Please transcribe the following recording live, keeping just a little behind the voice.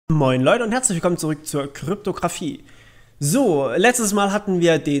Moin Leute und herzlich willkommen zurück zur Kryptographie. So, letztes Mal hatten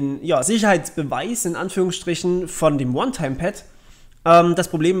wir den Sicherheitsbeweis in Anführungsstrichen von dem One-Time-Pad. Das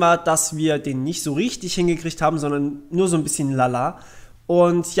Problem war, dass wir den nicht so richtig hingekriegt haben, sondern nur so ein bisschen lala.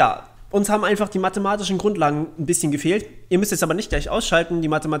 Und ja, uns haben einfach die mathematischen Grundlagen ein bisschen gefehlt. Ihr müsst jetzt aber nicht gleich ausschalten, die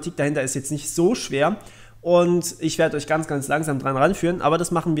Mathematik dahinter ist jetzt nicht so schwer. Und ich werde euch ganz langsam dran ranführen, aber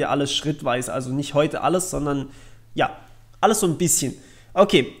das machen wir alles schrittweise. Also nicht heute alles, sondern ja, alles so ein bisschen.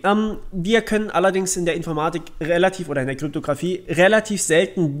 Okay, wir können allerdings in der Informatik oder in der Kryptographie relativ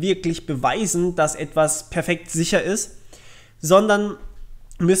selten wirklich beweisen, dass etwas perfekt sicher ist, sondern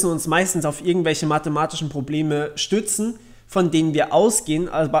müssen uns meistens auf irgendwelche mathematischen Probleme stützen, von denen wir ausgehen,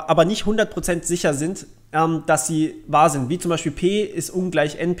 aber nicht 100% sicher sind, dass sie wahr sind. Wie zum Beispiel P ist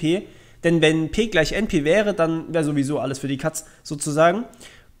ungleich NP, denn wenn P gleich NP wäre, dann wäre sowieso alles für die Katz sozusagen.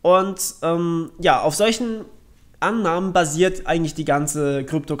 Und auf solchen Annahmen basiert eigentlich die ganze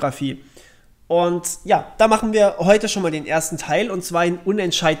Kryptographie. Und ja, da machen wir heute schon mal den ersten Teil, und zwar ein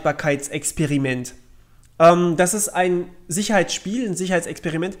Unentscheidbarkeitsexperiment. Das ist ein Sicherheitsspiel, ein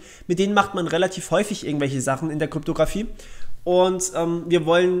Sicherheitsexperiment, mit denen macht man relativ häufig irgendwelche Sachen in der Kryptographie. Und wir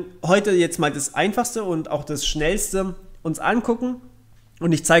wollen heute jetzt mal das Einfachste und auch das Schnellste uns angucken.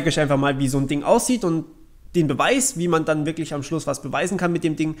 Und ich zeige euch einfach mal, wie so ein Ding aussieht und den Beweis, wie man dann wirklich am Schluss was beweisen kann mit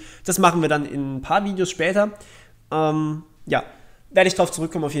dem Ding. Das machen wir dann in ein paar Videos später. Werde ich drauf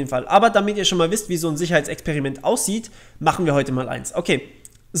zurückkommen auf jeden Fall. Aber damit ihr schon mal wisst, wie so ein Sicherheitsexperiment aussieht, machen wir heute mal eins. Okay,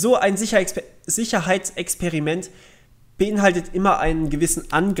 so ein Sicherheitsexperiment beinhaltet immer einen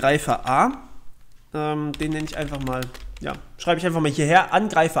gewissen Angreifer A. Den nenne ich einfach mal, schreibe ich einfach mal hierher,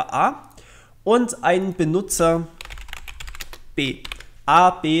 Angreifer A und einen Benutzer B. A,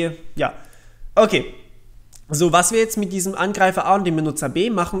 B, ja. Okay, so was wir jetzt mit diesem Angreifer A und dem Benutzer B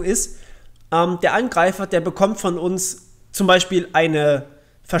machen ist, der Angreifer, der bekommt von uns zum Beispiel eine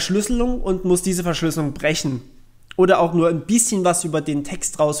Verschlüsselung und muss diese Verschlüsselung brechen. Oder auch nur ein bisschen was über den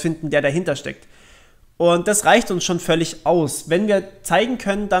Text rausfinden, der dahinter steckt. Und das reicht uns schon völlig aus. Wenn wir zeigen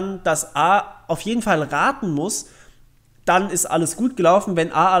können dann, dass A auf jeden Fall raten muss, dann ist alles gut gelaufen.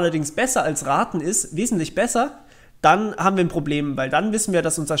 Wenn A allerdings besser als raten ist, wesentlich besser, dann haben wir ein Problem, weil dann wissen wir,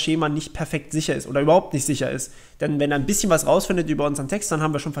 dass unser Schema nicht perfekt sicher ist oder überhaupt nicht sicher ist. Denn wenn er ein bisschen was rausfindet über unseren Text, dann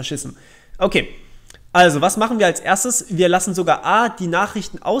haben wir schon verschissen. Okay, also was machen wir als erstes? Wir lassen sogar A die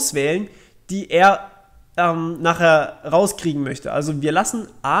Nachrichten auswählen, die er nachher rauskriegen möchte. Also wir lassen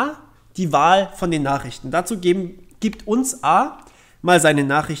A die Wahl von den Nachrichten. Dazu gibt uns A mal seine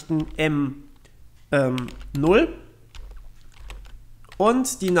Nachrichten M0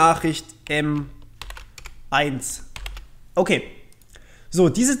 und die Nachricht M1. Okay, so,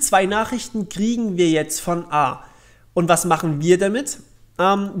 diese zwei Nachrichten kriegen wir jetzt von A. Und was machen wir damit?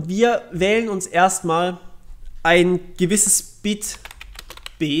 Wir wählen uns erstmal ein gewisses Bit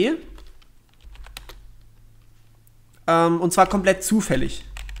B, und zwar komplett zufällig.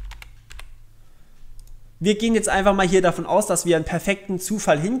 Wir gehen jetzt einfach mal hier davon aus, dass wir einen perfekten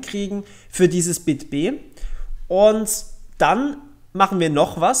Zufall hinkriegen für dieses Bit B. Und dann machen wir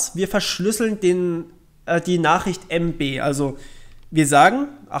noch was. Wir verschlüsseln die Nachricht MB. Also wir sagen,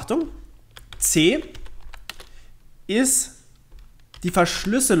 Achtung, C ist die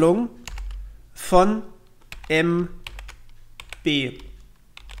Verschlüsselung von MB.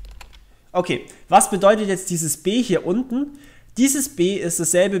 Okay, was bedeutet jetzt dieses B hier unten? Dieses B ist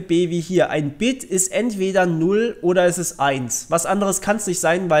dasselbe B wie hier. Ein Bit ist entweder 0 oder es ist 1. Was anderes kann es nicht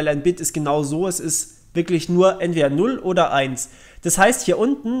sein, weil ein Bit ist genau so. Es ist wirklich nur entweder 0 oder 1. Das heißt, hier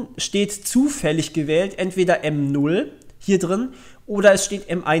unten steht zufällig gewählt entweder M0 hier drin oder es steht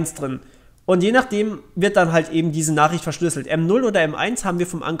M1 drin. Und je nachdem wird dann halt eben diese Nachricht verschlüsselt. M0 oder M1 haben wir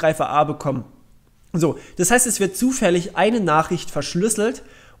vom Angreifer A bekommen. So, das heißt, es wird zufällig eine Nachricht verschlüsselt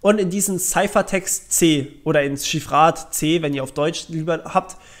und in diesen Ciphertext C oder ins Chiffrat C, wenn ihr auf Deutsch lieber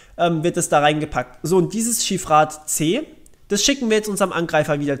habt, wird es da reingepackt. So, und dieses Chiffrat C, das schicken wir jetzt unserem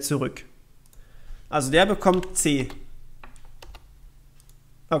Angreifer wieder zurück. Also der bekommt C.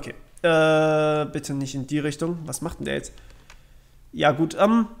 Okay, bitte nicht in die Richtung. Was macht denn der jetzt? Ja gut,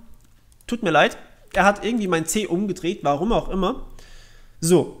 tut mir leid. Er hat irgendwie mein C umgedreht, warum auch immer.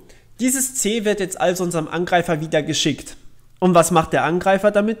 So, dieses C wird jetzt also unserem Angreifer wieder geschickt. Und was macht der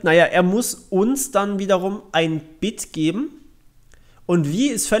Angreifer damit? Naja, er muss uns dann wiederum ein Bit geben. Und wie,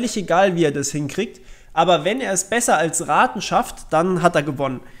 ist völlig egal, wie er das hinkriegt. Aber wenn er es besser als raten schafft, dann hat er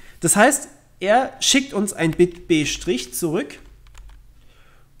gewonnen. Das heißt, er schickt uns ein Bit B' zurück.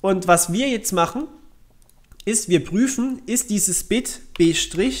 Und was wir jetzt machen, ist, wir prüfen, ist dieses Bit B'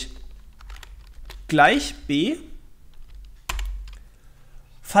 gleich B.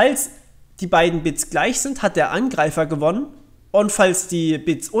 Falls die beiden Bits gleich sind, hat der Angreifer gewonnen. Und falls die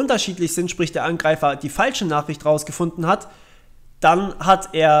Bits unterschiedlich sind, sprich der Angreifer die falsche Nachricht rausgefunden hat, dann hat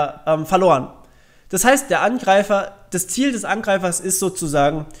er verloren. Das heißt, das Ziel des Angreifers ist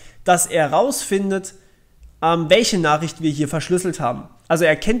sozusagen, dass er rausfindet, welche Nachricht wir hier verschlüsselt haben. Also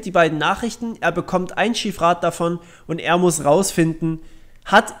er kennt die beiden Nachrichten, er bekommt ein Chiffrat davon und er muss rausfinden,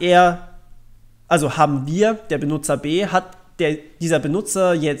 haben wir, der Benutzer B, hat dieser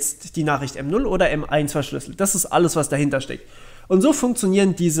Benutzer jetzt die Nachricht M0 oder M1 verschlüsselt. Das ist alles, was dahinter steckt. Und so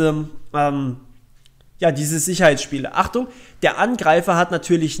funktionieren diese Sicherheitsspiele. Achtung, der Angreifer hat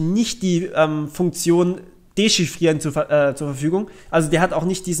natürlich nicht die Funktion Dechiffrieren zur Verfügung. Also der hat auch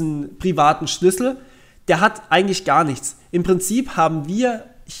nicht diesen privaten Schlüssel. Der hat eigentlich gar nichts. Im Prinzip haben wir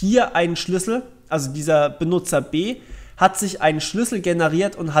hier einen Schlüssel, also dieser Benutzer B hat sich einen Schlüssel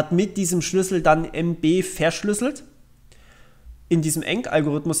generiert und hat mit diesem Schlüssel dann MB verschlüsselt. In diesem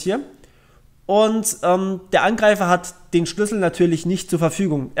ENC-Algorithmus hier. Und der Angreifer hat den Schlüssel natürlich nicht zur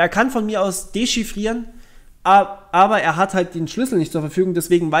Verfügung. Er kann von mir aus dechiffrieren, aber er hat halt den Schlüssel nicht zur Verfügung,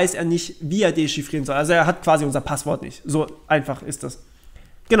 deswegen weiß er nicht, wie er dechiffrieren soll. Also er hat quasi unser Passwort nicht. So einfach ist das.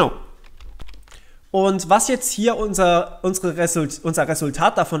 Genau. Und was jetzt hier unser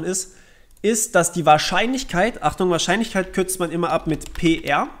Resultat davon ist, dass die Wahrscheinlichkeit, Achtung, Wahrscheinlichkeit kürzt man immer ab mit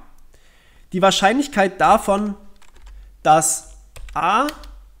PR, die Wahrscheinlichkeit davon, dass A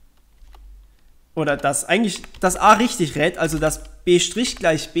richtig rät, also dass B'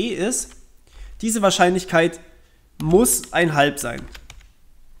 gleich B ist, diese Wahrscheinlichkeit muss 1/2 sein.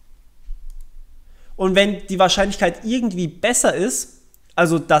 Und wenn die Wahrscheinlichkeit irgendwie besser ist,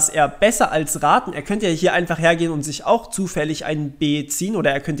 also dass er besser als raten, er könnte ja hier einfach hergehen und sich auch zufällig ein B ziehen,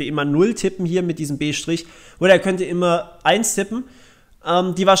 oder er könnte immer 0 tippen hier mit diesem B', oder er könnte immer 1 tippen.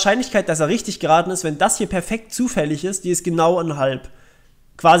 Die Wahrscheinlichkeit, dass er richtig geraten ist, wenn das hier perfekt zufällig ist, die ist genau 1/2.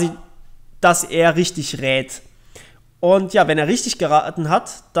 Quasi, dass er richtig rät. Und ja, wenn er richtig geraten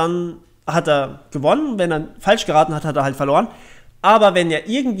hat, dann hat er gewonnen. Wenn er falsch geraten hat, hat er halt verloren. Aber wenn er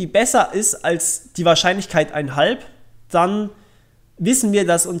irgendwie besser ist als die Wahrscheinlichkeit 1/2, dann wissen wir,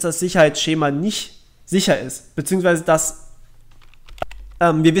 dass unser Sicherheitsschema nicht sicher ist. Beziehungsweise, dass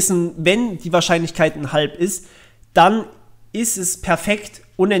wir wissen, wenn die Wahrscheinlichkeit 1/2 ist, dann ist es perfekt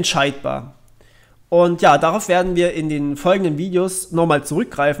unentscheidbar. Und ja, darauf werden wir in den folgenden Videos nochmal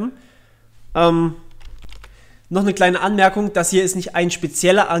zurückgreifen. Noch eine kleine Anmerkung, das hier ist nicht ein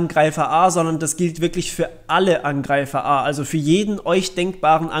spezieller Angreifer A, sondern das gilt wirklich für alle Angreifer A, also für jeden euch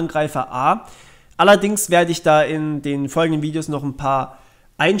denkbaren Angreifer A. Allerdings werde ich da in den folgenden Videos noch ein paar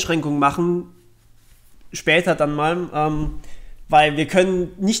Einschränkungen machen, später dann mal, weil wir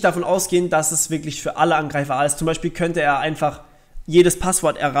können nicht davon ausgehen, dass es wirklich für alle Angreifer A ist. Zum Beispiel könnte er einfach jedes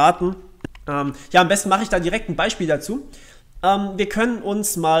Passwort erraten. Ja, am besten mache ich da direkt ein Beispiel dazu. Wir können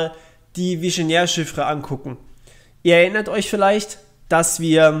uns mal die Visionär-Chiffre angucken. Ihr erinnert euch vielleicht, dass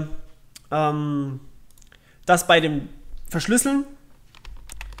wir das bei dem Verschlüsseln,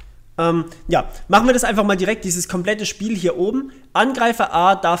 ja, machen wir das einfach mal direkt, dieses komplette Spiel hier oben. Angreifer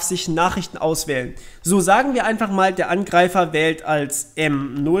A darf sich Nachrichten auswählen. So sagen wir einfach mal, der Angreifer wählt als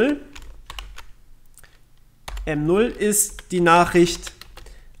M0. M0 ist die Nachricht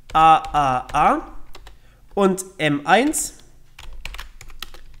AAA und M1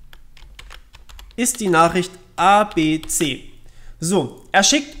 ist die Nachricht ABC. So, er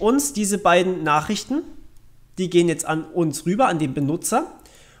schickt uns diese beiden Nachrichten, die gehen jetzt an uns rüber, an den Benutzer,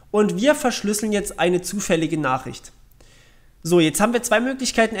 und wir verschlüsseln jetzt eine zufällige Nachricht. So, jetzt haben wir zwei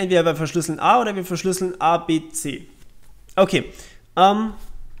Möglichkeiten, entweder wir verschlüsseln A oder wir verschlüsseln ABC. Okay, nein,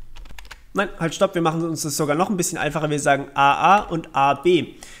 halt stopp, wir machen uns das sogar noch ein bisschen einfacher, wir sagen AA und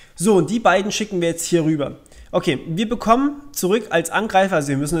AB. So, und die beiden schicken wir jetzt hier rüber. Okay, wir bekommen zurück als Angreifer, also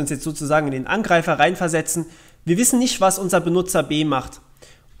wir müssen uns jetzt sozusagen in den Angreifer reinversetzen. Wir wissen nicht, was unser Benutzer B macht.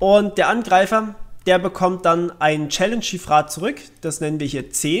 Und der Angreifer, der bekommt dann ein Challenge-Chiffrat zurück, das nennen wir hier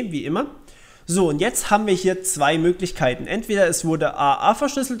C, wie immer. So, und jetzt haben wir hier zwei Möglichkeiten. Entweder es wurde AA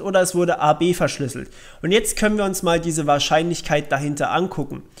verschlüsselt oder es wurde AB verschlüsselt. Und jetzt können wir uns mal diese Wahrscheinlichkeit dahinter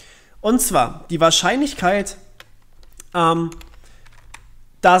angucken. Und zwar die Wahrscheinlichkeit,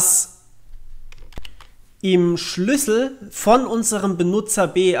 dass im Schlüssel von unserem Benutzer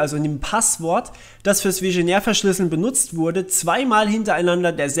B, also in dem Passwort, das fürs Visionärverschlüsseln benutzt wurde, zweimal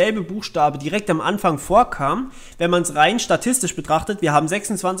hintereinander derselbe Buchstabe direkt am Anfang vorkam. Wenn man es rein statistisch betrachtet, wir haben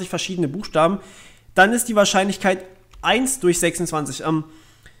 26 verschiedene Buchstaben, dann ist die Wahrscheinlichkeit 1 durch 26.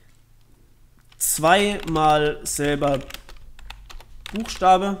 Zweimal selber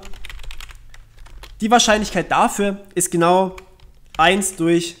Buchstabe. Die Wahrscheinlichkeit dafür ist genau 1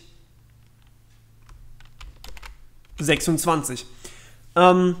 durch 26.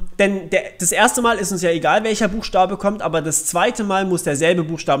 Denn das erste Mal ist uns ja egal, welcher Buchstabe kommt, aber das zweite Mal muss derselbe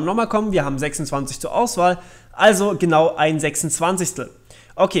Buchstabe nochmal kommen. Wir haben 26 zur Auswahl, also genau ein 26.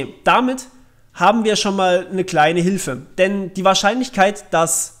 Okay, damit haben wir schon mal eine kleine Hilfe. Denn die Wahrscheinlichkeit,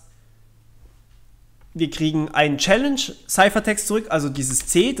 dass wir kriegen einen Challenge-Ciphertext zurück, also dieses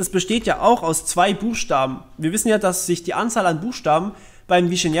C, das besteht ja auch aus 2 Buchstaben. Wir wissen ja, dass sich die Anzahl an Buchstaben beim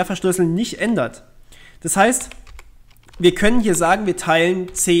Visionär-Verschlüsseln nicht ändert. Das heißt, wir können hier sagen, wir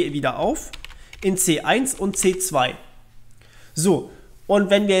teilen C wieder auf in C1 und C2. So, und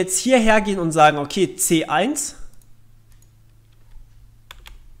wenn wir jetzt hierher gehen und sagen, okay, C1,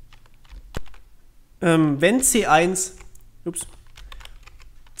 wenn C1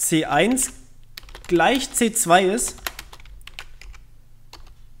 gleich C2 ist,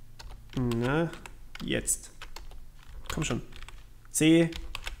 na, jetzt, komm schon,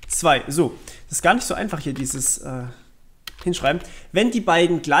 C2, so, das ist gar nicht so einfach hier dieses hinschreiben. Wenn die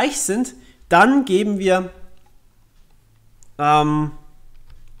beiden gleich sind, dann geben wir dann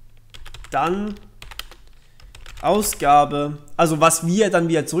Ausgabe, also was wir dann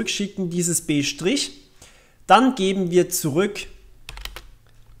wieder zurückschicken, dieses B', dann geben wir zurück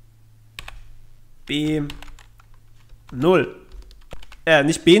B0.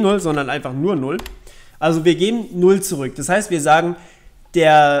 Nicht B0, sondern einfach nur 0. Also wir geben 0 zurück. Das heißt, wir sagen,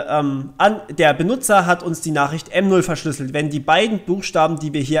 der Benutzer hat uns die Nachricht M0 verschlüsselt, wenn die beiden Buchstaben,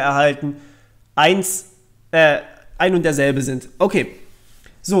 die wir hier erhalten, ein und derselbe sind. Okay,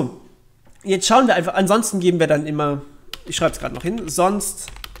 so, jetzt schauen wir einfach, ansonsten geben wir dann immer, ich schreibe es gerade noch hin, sonst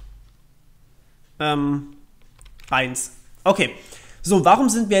 1. Okay, so, warum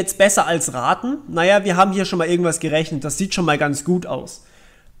sind wir jetzt besser als raten? Naja, wir haben hier schon mal irgendwas gerechnet, das sieht schon mal ganz gut aus.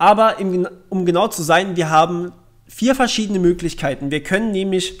 Aber um genau zu sein, wir haben 4 verschiedene Möglichkeiten. Wir können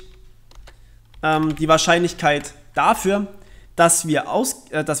nämlich die Wahrscheinlichkeit dafür, dass wir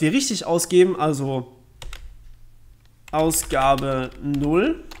richtig ausgeben, also Ausgabe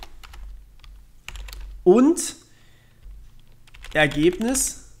 0 und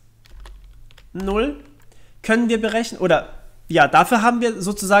Ergebnis 0 können wir berechnen, oder ja, dafür haben wir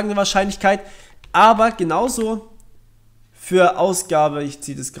sozusagen eine Wahrscheinlichkeit, aber genauso für Ausgabe, ich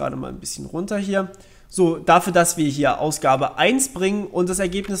ziehe das gerade mal ein bisschen runter hier, so, dafür, dass wir hier Ausgabe 1 bringen und das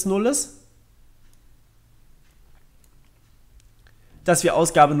Ergebnis 0 ist. Dass wir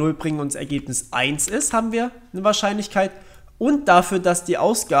Ausgabe 0 bringen und das Ergebnis 1 ist, haben wir eine Wahrscheinlichkeit. Und dafür, dass die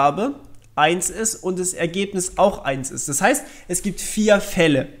Ausgabe 1 ist und das Ergebnis auch 1 ist. Das heißt, es gibt 4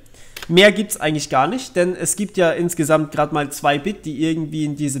 Fälle. Mehr gibt es eigentlich gar nicht, denn es gibt ja insgesamt gerade mal 2 Bit, die irgendwie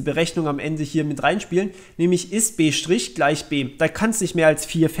in diese Berechnung am Ende hier mit reinspielen. Nämlich ist B' gleich B. Da kann es nicht mehr als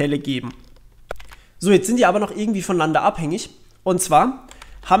 4 Fälle geben. So, jetzt sind die aber noch irgendwie voneinander abhängig. Und zwar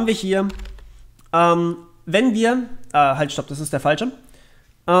haben wir hier, wenn wir, halt stopp, das ist der falsche.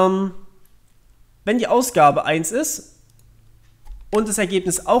 Wenn die Ausgabe 1 ist und das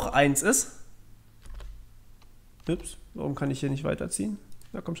Ergebnis auch 1 ist, ups, warum kann ich hier nicht weiterziehen?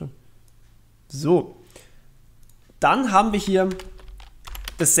 Na komm schon. So, dann haben wir hier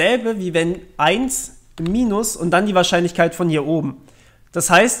dasselbe, wie wenn 1 minus und dann die Wahrscheinlichkeit von hier oben. Das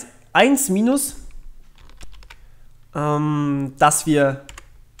heißt, 1 minus, dass wir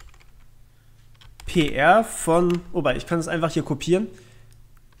PR von, wobei, ich kann es einfach hier kopieren,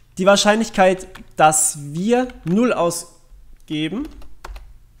 die Wahrscheinlichkeit, dass wir 0 ausgeben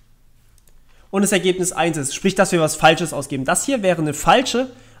und das Ergebnis 1 ist, sprich, dass wir was Falsches ausgeben. Das hier wäre eine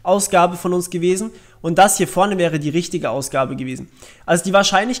falsche Ausgabe von uns gewesen und das hier vorne wäre die richtige Ausgabe gewesen. Also die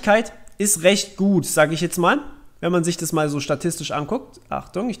Wahrscheinlichkeit ist recht gut, sage ich jetzt mal, wenn man sich das mal so statistisch anguckt.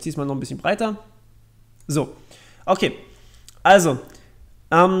 Achtung, ich ziehe es mal noch ein bisschen breiter. So, okay, also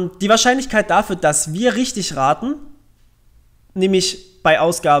die Wahrscheinlichkeit dafür, dass wir richtig raten, nämlich bei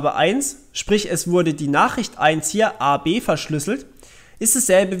Ausgabe 1, sprich es wurde die Nachricht 1 hier AB verschlüsselt, ist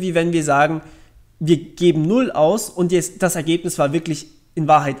dasselbe wie wenn wir sagen, wir geben 0 aus und das Ergebnis war wirklich in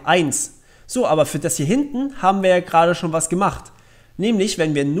Wahrheit 1. So, aber für das hier hinten haben wir ja gerade schon was gemacht. Nämlich,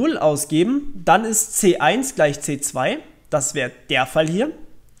 wenn wir 0 ausgeben, dann ist C1 gleich C2, das wäre der Fall hier.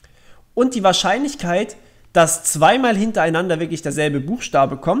 Und die Wahrscheinlichkeit, dass zweimal hintereinander wirklich derselbe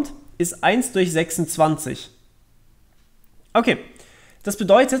Buchstabe kommt, ist 1 durch 26. Okay, das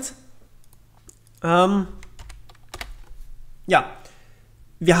bedeutet, ja,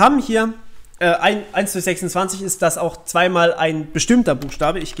 wir haben hier 1 durch 26 ist, dass auch zweimal ein bestimmter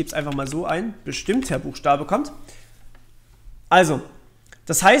Buchstabe, ich gebe es einfach mal so ein, bestimmter Buchstabe kommt. Also,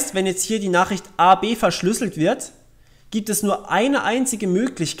 das heißt, wenn jetzt hier die Nachricht AB verschlüsselt wird, gibt es nur eine einzige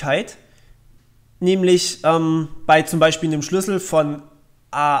Möglichkeit, nämlich bei zum Beispiel einem Schlüssel von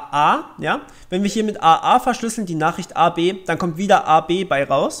AA, ja. Wenn wir hier mit AA verschlüsseln, die Nachricht AB, dann kommt wieder AB bei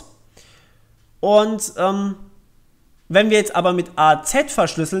raus. Und wenn wir jetzt aber mit AZ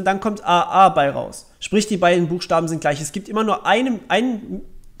verschlüsseln, dann kommt AA bei raus. Sprich, die beiden Buchstaben sind gleich. Es gibt immer nur einen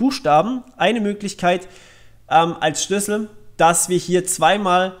Buchstaben, eine Möglichkeit als Schlüssel, dass wir hier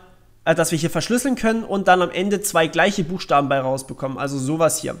verschlüsseln können und dann am Ende zwei gleiche Buchstaben bei rausbekommen. Also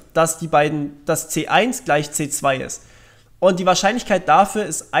sowas hier, dass dass C1 gleich C2 ist. Und die Wahrscheinlichkeit dafür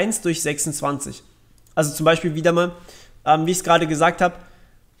ist 1 durch 26. Also zum Beispiel wieder mal, wie ich es gerade gesagt habe,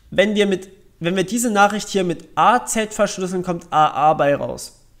 wenn wir diese Nachricht hier mit AZ verschlüsseln, kommt AA bei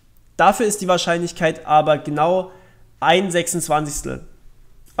raus. Dafür ist die Wahrscheinlichkeit aber genau 1/26.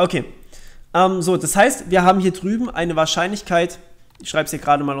 Okay, so, das heißt, wir haben hier drüben eine Wahrscheinlichkeit, ich schreibe es hier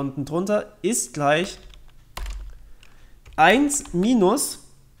gerade mal unten drunter, ist gleich 1 minus,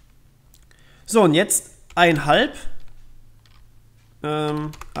 so und jetzt 1/2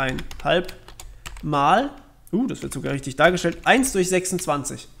 mal, das wird sogar richtig dargestellt, 1 durch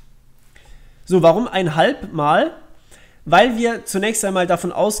 26. So, warum 1/2 mal? Weil wir zunächst einmal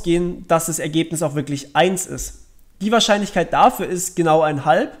davon ausgehen, dass das Ergebnis auch wirklich 1 ist. Die Wahrscheinlichkeit dafür ist genau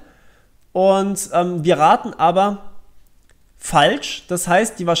 1/2 und wir raten aber falsch. Das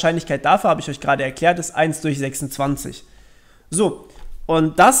heißt, die Wahrscheinlichkeit dafür, habe ich euch gerade erklärt, ist 1 durch 26. So,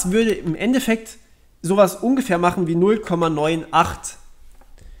 und das würde im Endeffekt sowas ungefähr machen wie 0,98.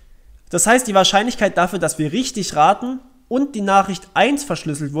 Das heißt, die Wahrscheinlichkeit dafür, dass wir richtig raten und die Nachricht 1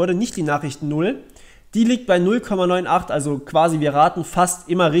 verschlüsselt wurde, nicht die Nachricht 0, die liegt bei 0,98, also quasi wir raten fast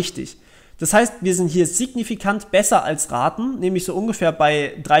immer richtig. Das heißt, wir sind hier signifikant besser als raten, nämlich so ungefähr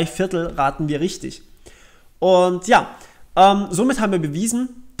bei 3/4 raten wir richtig. Und ja, somit haben wir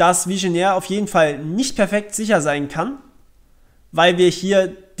bewiesen, dass Visionär auf jeden Fall nicht perfekt sicher sein kann, weil wir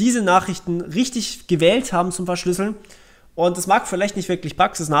hier diese Nachrichten richtig gewählt haben zum Verschlüsseln. Und es mag vielleicht nicht wirklich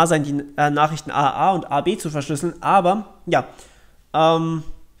praxisnah sein, die Nachrichten AA und AB zu verschlüsseln, aber ja,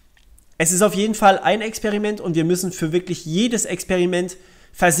 es ist auf jeden Fall ein Experiment und wir müssen für wirklich jedes Experiment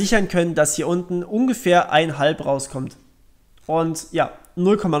versichern können, dass hier unten ungefähr 1/2 rauskommt. Und ja,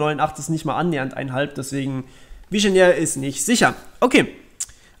 0,98 ist nicht mal annähernd 1/2, deswegen Visionär ist nicht sicher. Okay,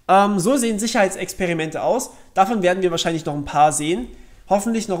 so sehen Sicherheitsexperimente aus. Davon werden wir wahrscheinlich noch ein paar sehen.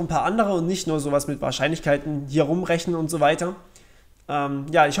 Hoffentlich noch ein paar andere und nicht nur sowas mit Wahrscheinlichkeiten hier rumrechnen und so weiter.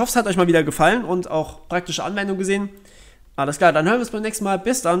 Ja, ich hoffe, es hat euch mal wieder gefallen und auch praktische Anwendung gesehen. Alles klar, dann hören wir uns beim nächsten Mal.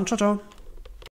 Bis dann, ciao, ciao.